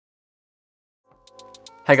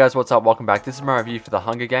Hey guys, what's up? Welcome back. This is my review for The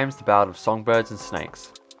Hunger Games, The Ballad of Songbirds and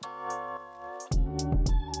Snakes.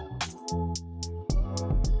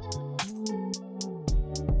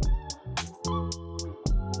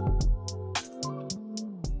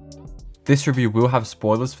 This review will have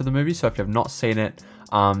spoilers for the movie, so if you have not seen it,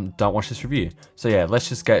 don't watch this review. So yeah, let's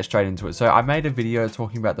just get straight into it. So I made a video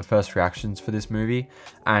talking about the first reactions for this movie,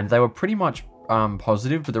 and they were pretty much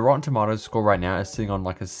positive, but the Rotten Tomatoes score right now is sitting on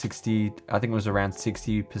like a 60, I think it was around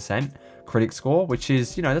 60% critic score, which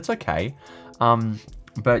is, you know, that's okay.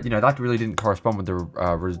 But, you know, that really didn't correspond with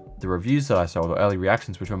the reviews that I saw, the early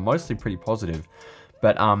reactions, which were mostly pretty positive.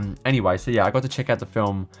 But anyway, so yeah, I got to check out the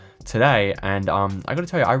film today, and I got to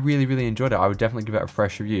tell you, I really enjoyed it. I would definitely give it a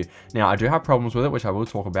fresh review. Now, I do have problems with it, which I will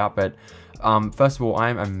talk about, but first of all, I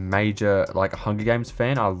am a major like Hunger Games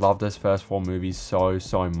fan. I love those first 4 movies so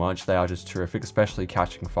much. They are just terrific, especially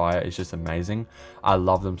Catching Fire is just amazing. I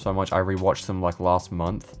love them so much. I rewatched them like last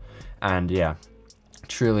month, and yeah,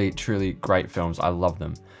 truly great films. I love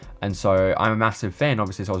them. And so I'm a massive fan,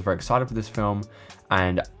 obviously, so I was very excited for this film.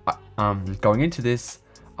 And going into this,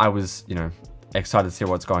 I was, you know, excited to see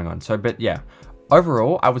what's going on. So, but yeah,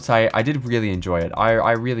 overall, I would say I did really enjoy it.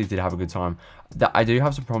 I really did have a good time. I do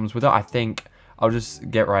have some problems with it. I think I'll just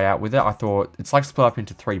get right out with it. I thought it's like split up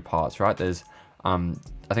into 3 parts, right? There's, I think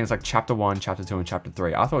it's like chapter 1, chapter 2, and chapter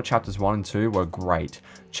 3. I thought chapters 1 and 2 were great.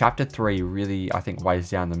 Chapter 3 really, I think, weighs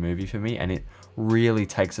down the movie for me, and it really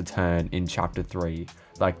takes a turn in chapter 3.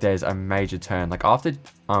 Like, there's a major turn. Like, after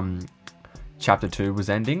chapter 2 was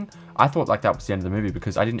ending, I thought like that was the end of the movie,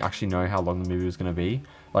 because I didn't actually know how long the movie was going to be,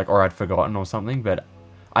 like, or I'd forgotten or something, but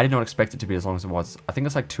I did not expect it to be as long as it was. I think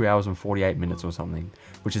it's like 2 hours and 48 minutes or something,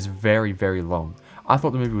 which is very long. I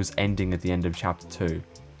thought the movie was ending at the end of chapter 2,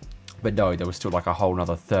 but no, there was still like a whole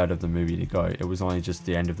another third of the movie to go. It was only just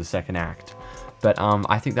the end of the second act. But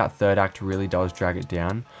I think that third act really does drag it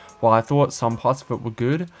down. While I thought some parts of it were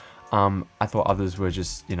good, I thought others were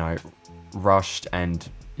just, you know, rushed, and,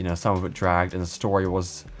 you know, some of it dragged, and the story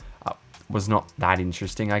was not that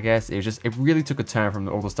interesting, I guess. It really took a turn from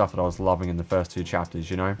all the stuff that I was loving in the first 2 chapters,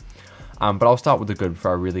 you know. But I'll start with the good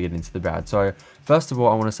before I really get into the bad. So first of all,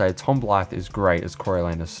 I want to say Tom Blythe is great as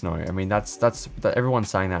Coriolanus Snow. I mean, that's everyone's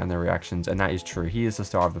saying that in their reactions, and that is true. He is the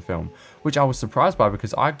star of the film, which I was surprised by,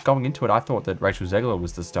 because going into it, I thought that Rachel Zegler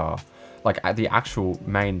was the star, like the actual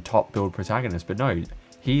main top billed protagonist. But no,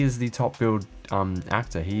 he is the top billed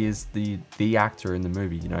actor. He is the actor in the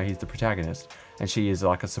movie, you know. He's the protagonist, and she is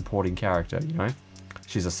like a supporting character, you know.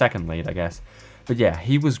 She's a second lead, I guess. But yeah,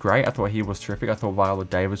 he was great. I thought he was terrific. I thought Viola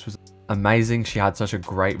Davis was amazing. She had such a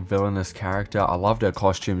great villainous character. I loved her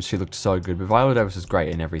costumes. She looked so good. But Viola Davis is great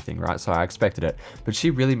in everything, right? So I expected it. But she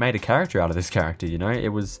really made a character out of this character, you know?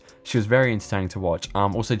 She was very entertaining to watch.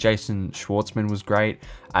 Also, Jason Schwartzman was great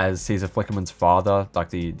as Caesar Flickerman's father, like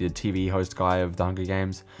the TV host guy of The Hunger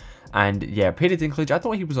Games. And yeah, Peter Dinklage, I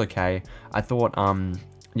thought he was okay. I thought,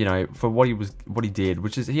 you know, for what he did,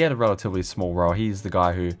 which is, he had a relatively small role. He's the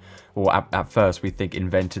guy who, well, at first we think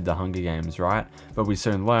invented the Hunger Games, right? But we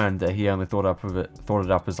soon learned that he only thought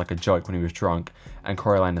it up as like a joke when he was drunk, and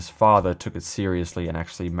Coriolanus' father took it seriously and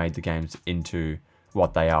actually made the games into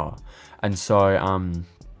what they are. And so,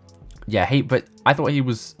 yeah, but I thought he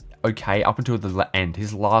was okay up until the end.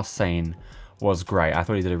 His last scene was great. I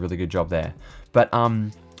thought he did a really good job there. But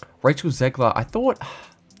Rachel Zegler,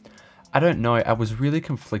 I don't know, I was really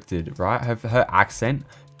conflicted, right? Her accent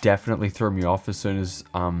definitely threw me off as soon as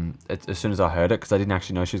I heard it, because I didn't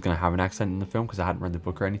actually know she was going to have an accent in the film, because I hadn't read the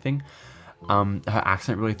book or anything. Her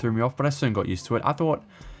accent really threw me off, but I soon got used to it. I thought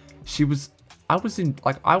I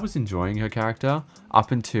was enjoying her character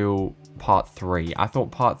up until part 3. I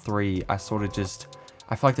thought part 3, I feel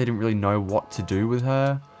like they didn't really know what to do with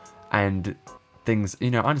her, and things,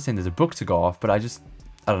 you know, I understand there's a book to go off, but I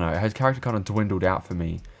don't know, her character kind of dwindled out for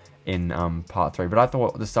me in part 3. But I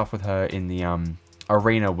thought the stuff with her in the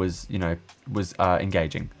arena was, you know,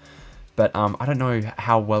 engaging. But I don't know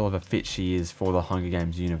how well of a fit she is for the Hunger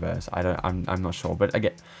Games universe. I'm not sure. But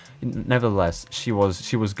again, nevertheless, she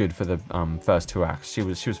was good for the first 2 acts. She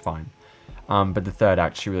was fine. But the third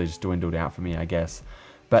act, she really just dwindled out for me, I guess.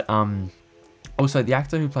 But also, the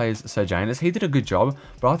actor who plays Sir Janus, he did a good job,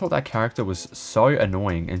 but I thought that character was so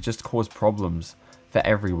annoying and just caused problems for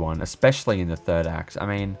everyone, especially in the third act. I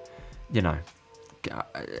mean, you know,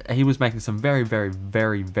 he was making some very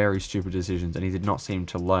stupid decisions, and he did not seem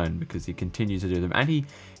to learn, because he continued to do them, and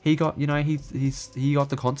he got, you know, he got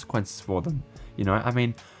the consequences for them, you know. I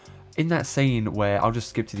mean, in that scene where, I'll just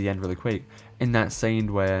skip to the end really quick, in that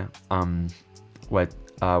scene where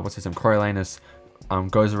what's his name, Coriolanus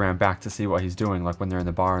goes around back to see what he's doing, like when they're in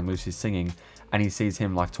the bar and Lucy's singing, and he sees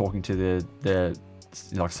him like talking to the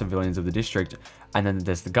like civilians of the district, and then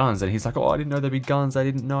there's the guns, and he's like, oh, I didn't know there'd be guns, I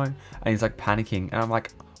didn't know, and he's like panicking, and I'm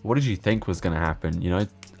like, what did you think was gonna happen? You know,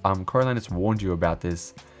 Coriolanus warned you about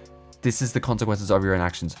this. This is the consequences of your own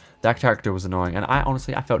actions. That character was annoying, and I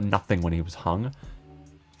honestly felt nothing when he was hung.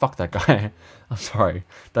 Fuck that guy. I'm sorry,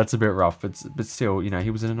 that's a bit rough, but still, you know, he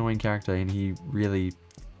was an annoying character, and he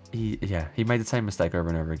made the same mistake over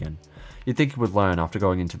and over again. You'd think he would learn after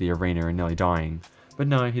going into the arena and nearly dying, but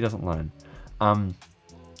no, he doesn't learn.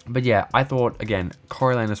 But yeah, I thought, again,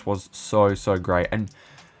 Coriolanus was so great, and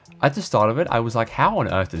at the start of it, I was like, how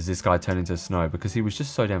on earth does this guy turn into Snow? Because he was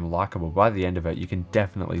just so damn likable. By the end of it, you can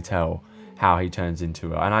definitely tell how he turns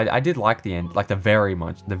into it. And I did like the end, like the very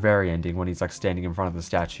ending, when he's like standing in front of the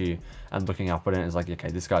statue and looking up at it, and it's like,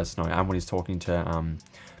 okay, this guy's Snow. And when he's talking to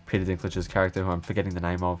Peter Dinklage's character, who I'm forgetting the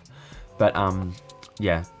name of. But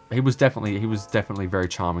yeah, he was definitely very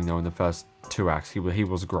charming though in the first 2 acts. He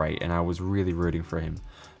was great, and I was really rooting for him.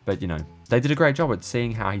 But you know, they did a great job at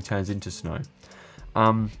seeing how he turns into Snow.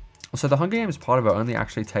 So the Hunger Games part of it only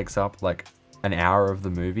actually takes up like an hour of the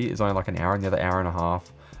movie. It's only like an hour, and the other hour and a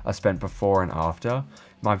half are spent before and after.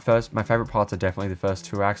 My favorite parts are definitely the first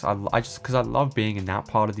 2 acts. Because I love being in that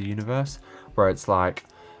part of the universe where it's like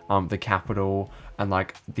the capital and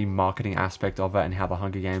like the marketing aspect of it, and how the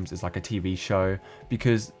Hunger Games is like a TV show.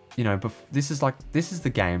 Because, you know, this is the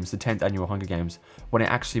games, the 10th annual Hunger Games, when it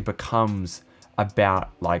actually becomes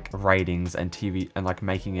about like ratings and TV, and like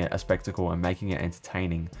making it a spectacle and making it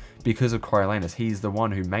entertaining. Because of Coriolanus, he's the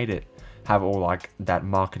one who made it have all like that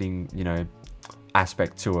marketing, you know,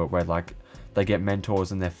 aspect to it, where like they get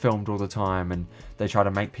mentors and they're filmed all the time, and they try to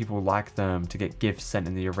make people like them to get gifts sent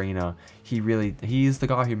in the arena. He is the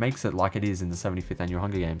guy who makes it like it is in the 75th annual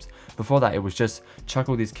Hunger Games. Before that, it was just chuck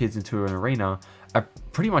all these kids into an arena, a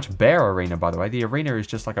pretty much bare arena, by the way. The arena is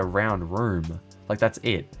just like a round room, like that's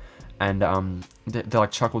it. And they like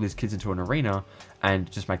chuck all these kids into an arena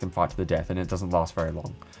and just make them fight to the death, and it doesn't last very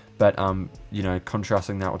long. But you know,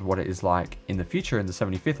 contrasting that with what it is like in the future in the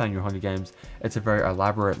 75th annual Hunger Games, it's a very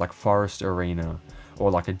elaborate like forest arena, or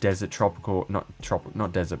like a desert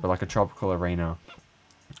not desert, but like a tropical arena.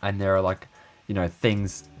 And there are like, you know,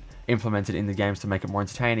 things implemented in the games to make it more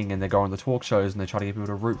entertaining, and they go on the talk shows and they try to get people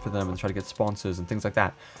to root for them and try to get sponsors and things like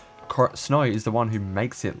that. Snow is the one who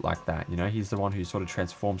makes it like that, you know. He's the one who sort of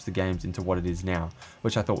transforms the games into what it is now,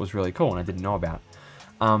 which I thought was really cool and I didn't know about.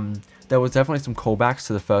 There was definitely some callbacks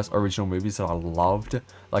to the first original movies that I loved,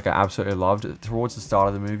 like I absolutely loved. Towards the start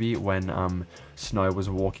of the movie, when Snow was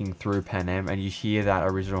walking through Panem and you hear that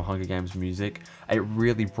original Hunger Games music, it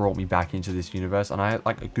really brought me back into this universe, and I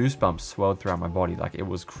like goosebumps swelled throughout my body. Like, it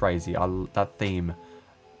was crazy. That theme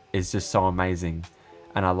is just so amazing,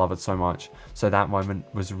 and I love it so much. So that moment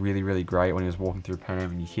was really great when he was walking through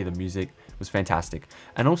Panem and you hear the music. It was fantastic.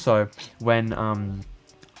 And also when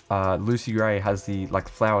Lucy Gray has the like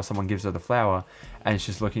flower, someone gives her the flower and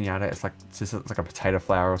she's looking at it, it's like a potato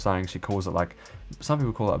flower or something. She calls it, like, some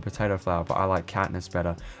people call it a potato flower, but I like Katniss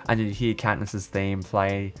better. And you hear Katniss's theme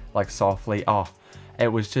play like softly. Oh, it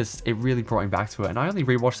really brought me back to it. And I only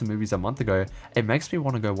rewatched the movies a month ago. It makes me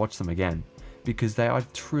want to go watch them again, because they are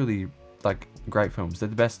truly like great films. They're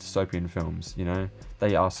the best dystopian films, you know.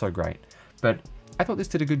 They are so great. But I thought this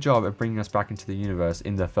did a good job at bringing us back into the universe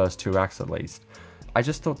in the first 2 acts at least. I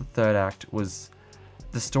just thought the third act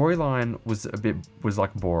the storyline was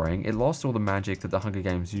like boring. It lost all the magic that the Hunger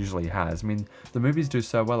Games usually has. I mean, the movies do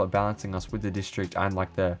so well at balancing us with the district and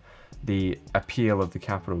like the appeal of the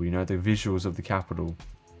capital, you know, the visuals of the capital.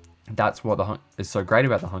 That's what is so great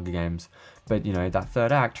about the Hunger Games. But, you know, that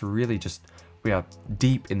third act really just, we are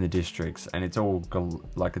deep in the districts, and it's all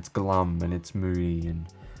like it's glum and it's moody, and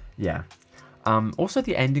yeah. Also,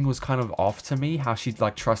 the ending was kind of off to me, how she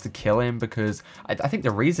like tries to kill him, because I think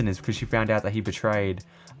the reason is because she found out that he betrayed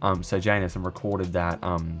Sir Janus and recorded that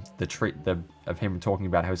of him talking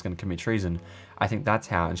about how he's going to commit treason. I think that's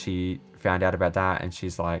how, and she found out about that, and she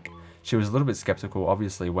was a little bit skeptical,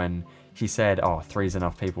 obviously, when he said, oh, 3's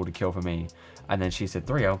enough people to kill for me, and then she said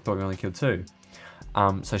 3, I thought we only killed 2.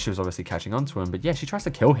 So she was obviously catching on to him, but yeah, she tries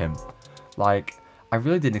to kill him. Like, I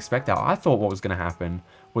really didn't expect that. I thought what was going to happen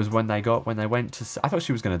was when they went to, I thought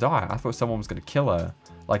she was going to die. I thought someone was going to kill her,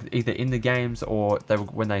 like either in the games or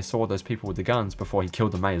when they saw those people with the guns before he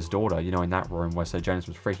killed the mayor's daughter, you know, in that room where Sir Janus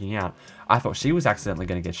was freaking out. I thought she was accidentally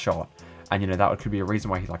going to get shot, and you know, that could be a reason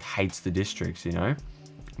why he like hates the districts, you know.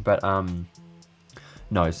 But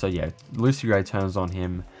no, so yeah, Lucy Gray turns on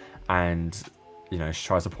him, and you know, she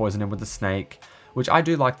tries to poison him with the snake. Which I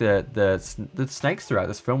do like. The snakes throughout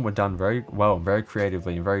this film were done very well, very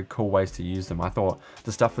creatively, and very cool ways to use them. I thought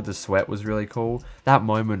the stuff with the sweat was really cool. That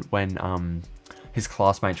moment when his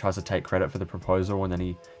classmate tries to take credit for the proposal, and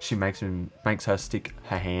then she makes her stick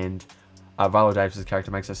her hand. Viola Davis' character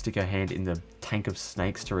makes her stick her hand in the tank of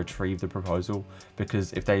snakes to retrieve the proposal,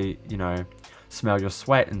 because if they, you know, smell your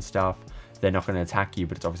sweat and stuff, they're not going to attack you,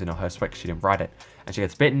 but it's obviously not her sweat because she didn't write it. And she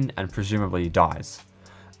gets bitten and presumably dies.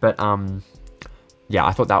 But, yeah,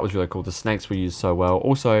 I thought that was really cool. The snakes were used so well.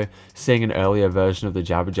 Also, seeing an earlier version of the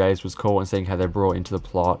Jabberjays was cool, and seeing how they're brought into the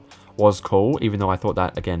plot was cool, even though I thought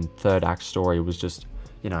that, again, third act story was just,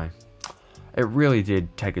 you know, it really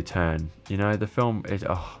did take a turn. You know, the film,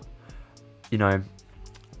 you know,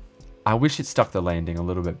 I wish it stuck the landing a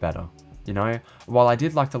little bit better. You know, while I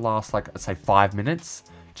did like the last, like, let's say 5 minutes,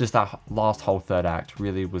 just that last whole third act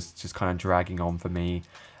really was just kind of dragging on for me.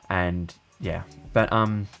 And yeah, but I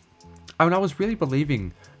mean, I was really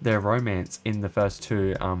believing their romance in the first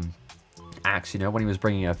two acts, you know, when he was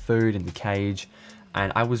bringing her food in the cage,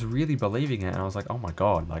 and I was really believing it, and I was like, oh my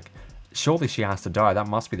god, like, surely she has to die, that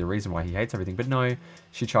must be the reason why he hates everything. But no,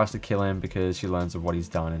 she tries to kill him because she learns of what he's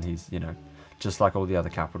done, and he's, you know, just like all the other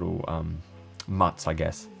capital mutts, I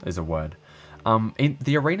guess is a word. In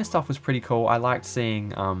the arena stuff was pretty cool. I liked seeing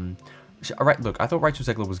look, I thought Rachel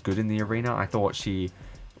Zegler was good in the arena. I thought she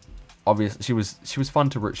was fun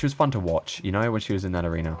to watch, you know, when she was in that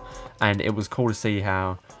arena. And it was cool to see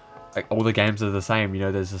how, like, all the games are the same, you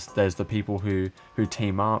know. There's the people who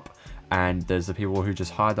team up, and there's the people who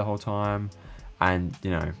just hide the whole time, and,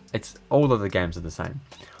 you know, it's all of the games are the same.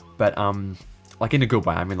 But like, in a good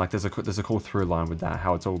way. I mean, like, there's a cool through line with that,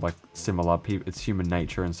 how it's all like similar. It's human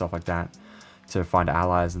nature and stuff like that to find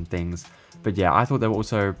allies and things. But yeah, I thought there were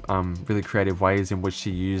also really creative ways in which she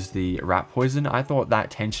used the rat poison. I thought that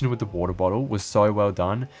tension with the water bottle was so well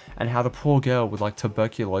done, and how the poor girl with, like,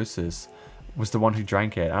 tuberculosis was the one who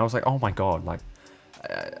drank it. And I was like, oh my god, like,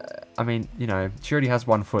 I mean, you know, she already has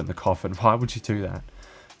one foot in the coffin. Why would she do that?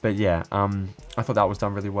 But yeah, I thought that was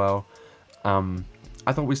done really well.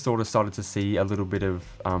 I thought we sort of started to see a little bit of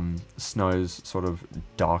Snow's sort of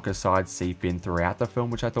darker side seep in throughout the film,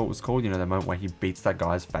 which I thought was cool. You know, the moment where he beats that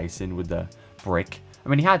guy's face in with the brick. I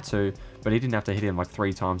mean, he had to, but he didn't have to hit him like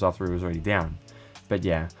 3 times after he was already down. But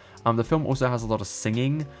yeah, the film also has a lot of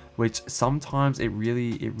singing, which sometimes it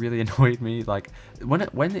really annoyed me. Like, when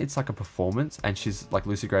it's like a performance and she's like,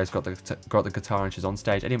 Lucy Gray's got the guitar and she's on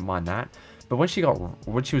stage, I didn't mind that. But when she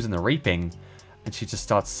was in the reaping, and she just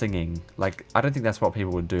starts singing, like, I don't think that's what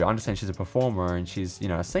people would do. I understand she's a performer and she's, you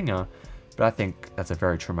know, a singer, but I think that's a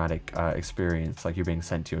very traumatic experience. Like, you're being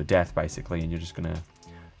sent to your death basically, and you're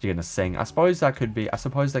gonna sing. I suppose that could be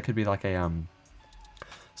like a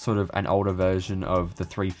sort of an older version of the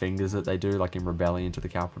 3 fingers that they do, like in Rebellion to the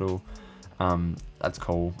Capitol. That's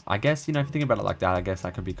cool. I guess, you know, if you think about it like that, I guess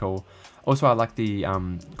that could be cool. Also, I like the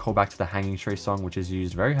callback to the Hanging Tree song, which is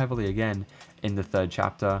used very heavily again in the 3rd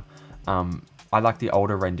chapter. I like the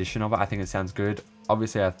older rendition of it. I think it sounds good.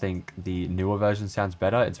 Obviously, I think the newer version sounds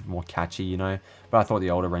better. It's more catchy, you know, but I thought the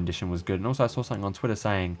older rendition was good. And also, I saw something on Twitter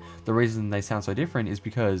saying the reason they sound so different is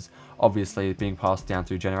because, obviously, being passed down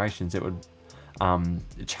through generations, it would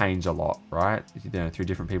change a lot, right? You know, through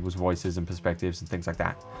different people's voices and perspectives and things like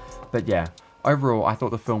that. But yeah, overall, I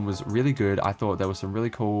thought the film was really good. I thought there were some really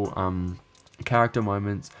cool character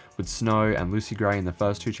moments with Snow and Lucy Gray in the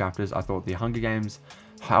first 2 chapters. I thought the Hunger Games,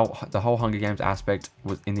 how the whole Hunger Games aspect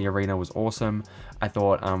was in the arena was awesome. I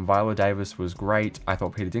thought Viola Davis was great. I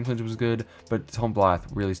thought Peter Dinklage was good, but Tom Blythe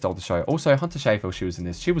really stole the show. Also, Hunter Schafer, she was in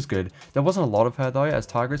this. She was good. There wasn't a lot of her though as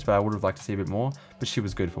Tigress, but I would have liked to see a bit more, but she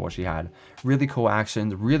was good for what she had. Really cool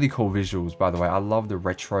actions, really cool visuals, by the way. I love the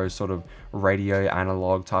retro sort of radio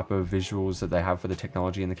analog type of visuals that they have for the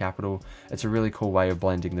technology in the Capitol. It's a really cool way of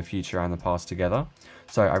blending the future and the past together.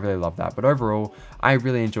 So I really love that. But overall, I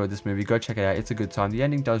really enjoyed this movie. Go check it out. It's a good time. The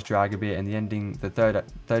ending does drag a bit, and the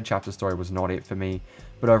third chapter story was not it for me.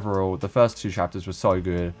 But overall, the first 2 chapters were so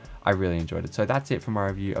good. I really enjoyed it. So that's it for my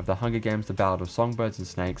review of The Hunger Games, The Ballad of Songbirds and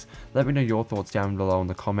Snakes. Let me know your thoughts down below in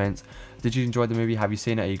the comments. Did you enjoy the movie? Have you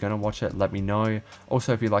seen it? Are you going to watch it? Let me know.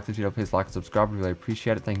 Also, if you liked this video, please like and subscribe. I really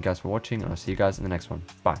appreciate it. Thank you guys for watching, and I'll see you guys in the next one.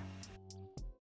 Bye.